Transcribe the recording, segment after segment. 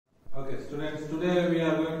students, today we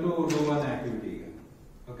are going to do one activity.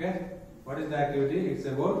 Okay? What is the activity? It's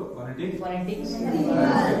about phonetic Phonetics.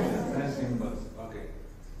 and symbols. Okay.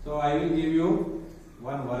 So I will give you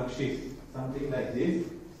one worksheet, something like this.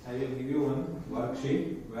 I will give you one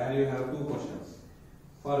worksheet where you have two questions,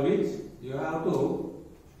 for which you have to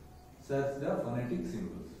search the phonetic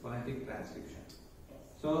symbols, phonetic transcription.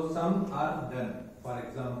 So some are done. For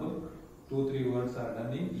example, 2-3 words are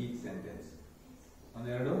done in each sentence.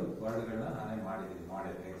 ಒಂದೆರಡು ವರ್ಡ್ಗಳನ್ನ ನಾನೇ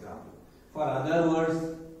ಮಾಡಿದೆ example. For other words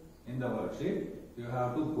in the worksheet, you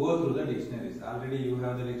have to go through the dictionaries. Already you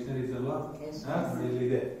have the dictionaries ಅಲ್ವಾ?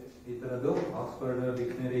 ಇಲ್ಲಿದೆ. ಈ ತರದ್ದು Oxford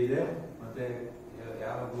dictionary ಇದೆ. ಮತ್ತೆ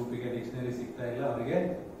ಯಾವ ಗ್ರೂಪಿಗೆ ಡಿಕ್ಷನರಿ ಸಿಗ್ತಾ ಇಲ್ಲ ಅವರಿಗೆ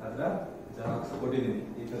ಅದರ ಜೆರಾಕ್ಸ್ ಕೊಟ್ಟಿದ್ದೀನಿ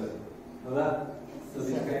ಈ ತರದ್ದು. ಹೌದಾ? So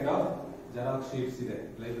this kind of xerox sheets ಇದೆ.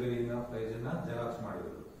 ಲೈಬ್ರರಿಯಿಂದ ಪೇಜ್ ಅನ್ನ ಜೆರಾಕ್ಸ್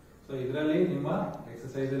ಮಾಡಿರೋದು. So ಇದರಲ್ಲಿ ನಿಮ್ಮ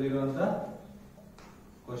ಎಕ್ಸರ್ಸೈಸ್ ಅಲ್ಲಿ ಇರುವಂತ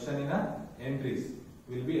ಕ್ವೆಶ್ಚನಿನ entries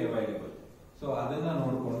will be available. So adana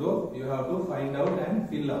nodkondo you have to find out and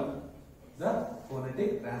fill out the phonetic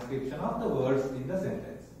transcription of the words in the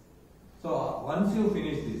sentence. So once you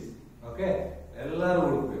finish this, okay, ellaru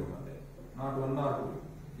hudukbeku mante, not one or two.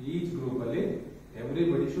 Each group alli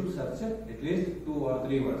everybody should search at least 2 or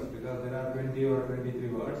 3 words, because there are 20 or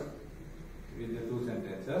 23 words with the 2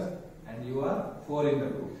 sentences, and you are 4 in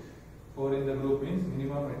the group. 4 in the group means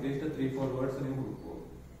minimum at least 3-4 words ನೀವು ಹುಡುಕಬಹುದು.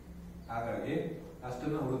 ಹಾಗಾಗಿ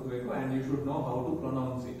ಅಷ್ಟನ್ನ ಹುಡುಕಬೇಕು, and you should know how to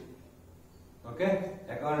pronounce it. Okay,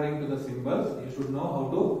 according to the symbols you should know how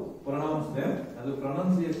to pronounce them. ಅದು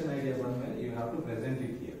pronunciation idea ಬಂದ್ಮೇಲೆ you have to present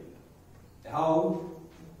it here. How?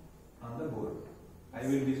 On the board. I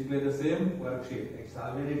will display the same worksheet. It's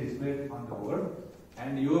already displayed on the board,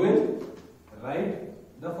 and you will write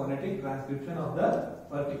the phonetic transcription of the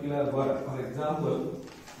particular word. For example,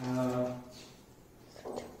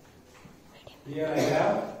 here I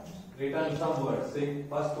have written some words. Say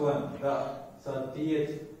first one, the. So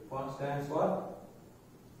TH stands for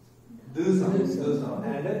the sound,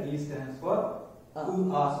 and E stands for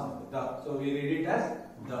sound. The. So we read it as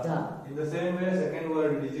the. In the same way, second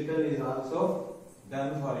word digital is also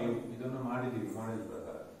done for you. ಇದನ್ನು ಮಾಡಿದೀವಿ ಮಾಡಿದ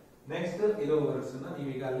ಪ್ರಕಾರ. Next ಇರೋ words ಅನ್ನ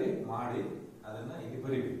ನೀವು ಈಗ ಅಲ್ಲಿ ಮಾಡಿ ಅದನ್ನ ಇಲ್ಲಿ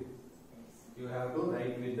ಬರೀಬೇಕು. You have to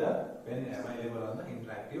write with the pen available on the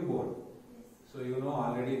interactive board. So you know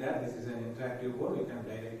already that this is an interactive board. You can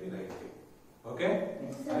directly write it. Okay?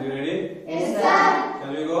 Yes, sir. Are you ready? Yes, sir.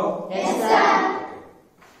 Shall we go? Yes, sir.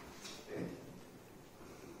 Okay.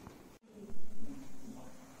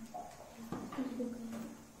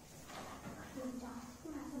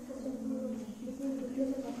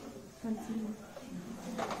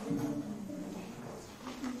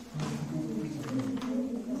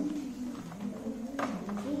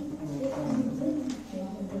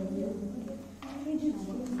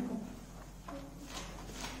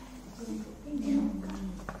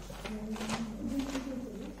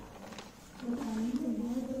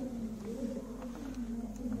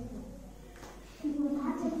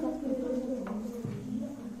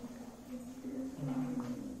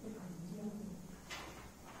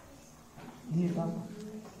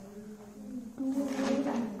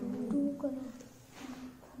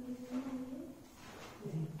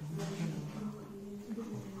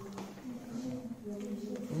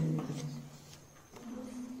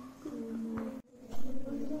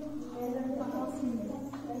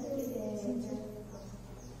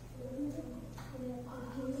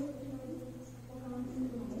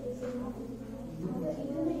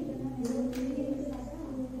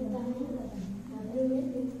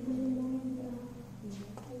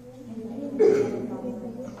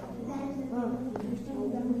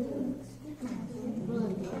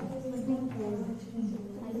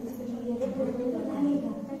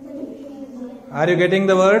 Are you getting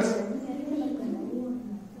the words?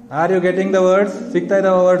 Are you getting the words? ಸಿಗ್ತಾ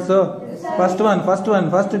ಇದಾವ words?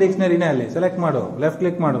 First ಡಿಕ್ಷನರಿನೇ ಅಲ್ಲಿ select ಮಾಡು, left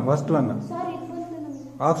click ಮಾಡು, first one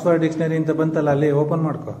Oxford dictionary ಅಂತ ಬಂತಲ್ಲ ಅಲ್ಲಿ open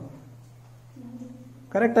ಮಾಡ್ಕೋ.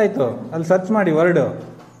 Correct ಆಯ್ತು, ಅಲ್ಲಿ ಸರ್ಚ್ ಮಾಡಿ word.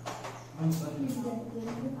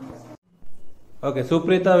 Okay,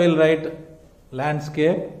 Supreetha will write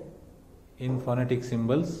landscape in phonetic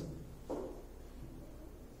symbols.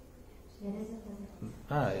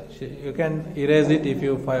 You can erase it if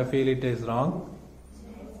you feel it is wrong.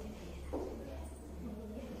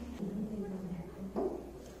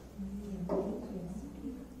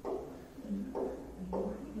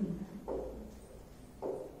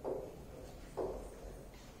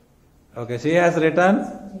 Okay, she has written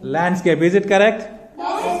landscape. Is it correct?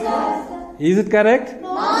 Yes, sir. Is it correct?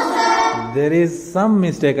 No, sir. There is some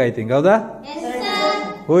mistake, I think. Howda? Yes, sir.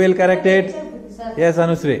 Who will correct it? Sir. Yes,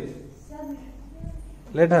 Anusri.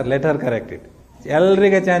 Let her correct it.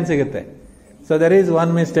 Ellaರಿಗೆ chance ಸಿಗುತ್ತೆ. So there is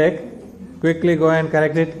one mistake. Quickly go and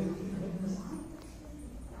correct it.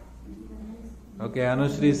 Okay,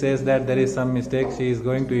 Anushri says that there is some mistake. She is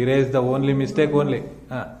going to erase the only mistake only.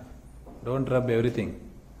 Don't rub everything.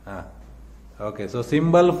 Okay, so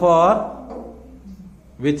symbol for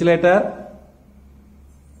which letter?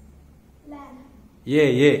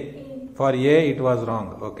 A. For A it was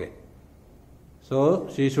wrong. Okay. So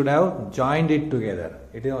she should have joined it together.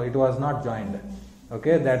 It was not joined.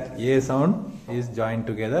 Okay, that A sound is joined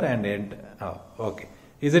together and end. Okay.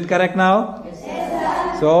 Is it correct now? Yes,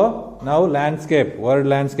 sir. So now landscape, word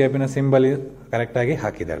landscape in a symbol is correct agi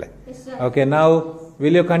hakidale. Yes, sir. Okay, now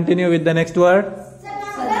will you continue with the next word?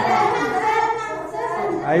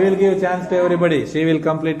 I will give chance to everybody. She will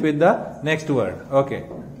complete with the next word. Okay.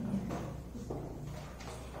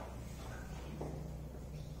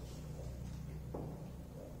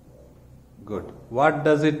 Good. What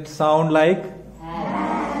does it sound like?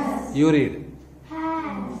 Has. You read.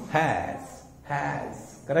 Has.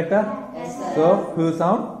 Has. Correct? Huh? Yes, sir. So, who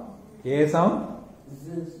sound? A sound?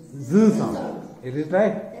 Z sound. Is it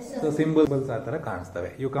right? Yes, sir. So, symbols are tara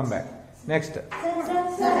kaanstave. You come back. Next. Sir.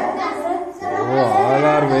 Oh, all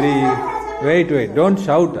are very... Wait. Don't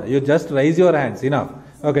shout. You just raise your hands. Enough.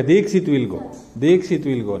 Okay, Deekshit will go. Deekshit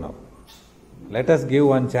will go now. Let us give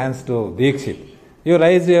one chance to Deekshit. You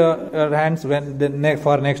raise your hands when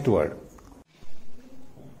for next word.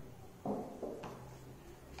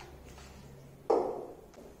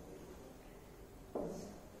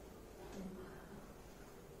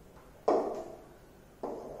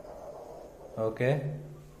 Okay.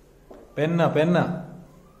 Penna.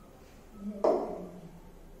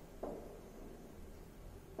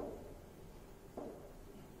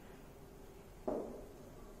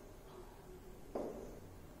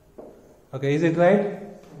 Okay, is it right?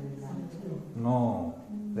 No.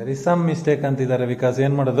 There is some mistake antidare because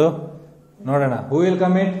ಏನು ಮಾಡೋದು ನೋಡೋಣ. Who will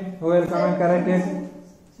come and correct it?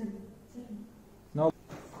 No.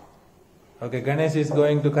 Okay, Ganesh is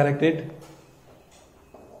going to correct it.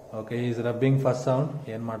 Okay, he is rubbing first sound.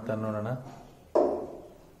 ಏನು ಮಾಡ್ತಾನೆ ನೋಡೋಣ.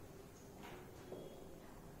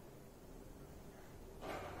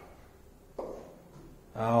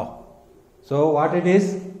 So what it is?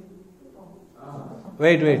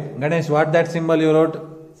 Wait. Ganesh, what that symbol you wrote?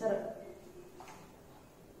 Sir.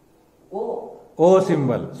 O. O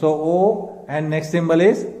symbol. So O and next symbol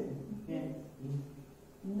is?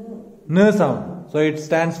 N sound. So it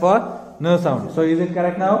stands for N sound. So is it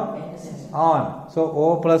correct now? Yes, sir. On. So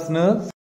O plus N